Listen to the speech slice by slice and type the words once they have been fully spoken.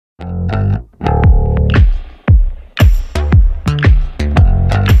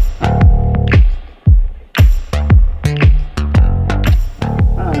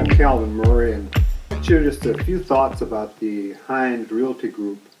Share just a few thoughts about the Hinds Realty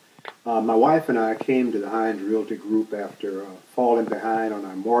Group. My wife and I came to the Hinds Realty Group after falling behind on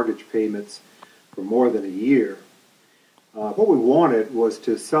our mortgage payments for more than a year. What we wanted was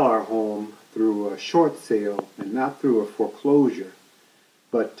to sell our home through a short sale and not through a foreclosure.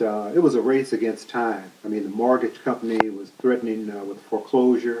 But it was a race against time. I mean, the mortgage company was threatening with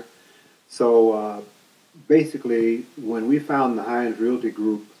foreclosure. So basically, when we found the Hinds Realty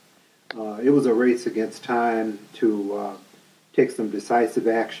Group, it was a race against time to take some decisive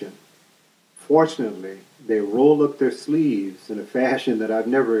action. Fortunately, they rolled up their sleeves in a fashion that I've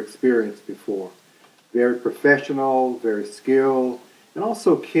never experienced before. Very professional, very skilled, and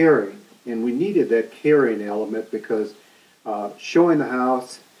also caring. And we needed that caring element because showing the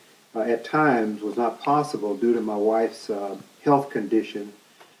house at times was not possible due to my wife's health condition.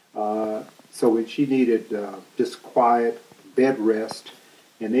 She needed just quiet, bed rest,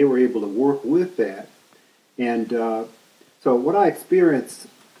 and they were able to work with that. And so what I experienced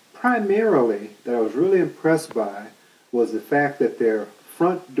primarily that I was really impressed by was the fact that their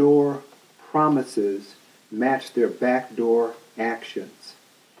front door promises matched their back door actions.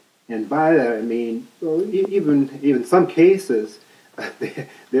 And by that I mean, even some cases,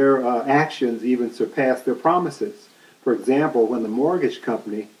 their actions even surpassed their promises. For example, when the mortgage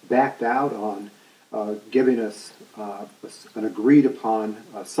company backed out on giving us an agreed upon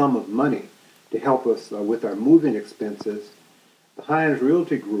sum of money to help us with our moving expenses, the Hinds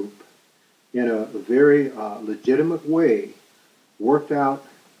Realty Group, in a very legitimate way, worked out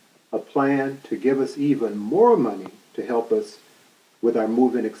a plan to give us even more money to help us with our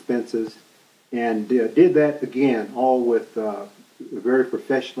moving expenses, and did that again, all with a very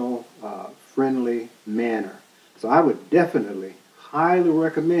professional, friendly manner. So I would definitely, highly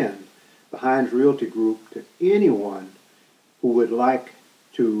recommend the Hinds Realty Group to anyone who would like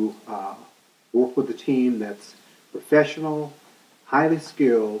to work with a team that's professional, highly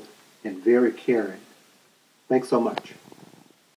skilled, and very caring. Thanks so much.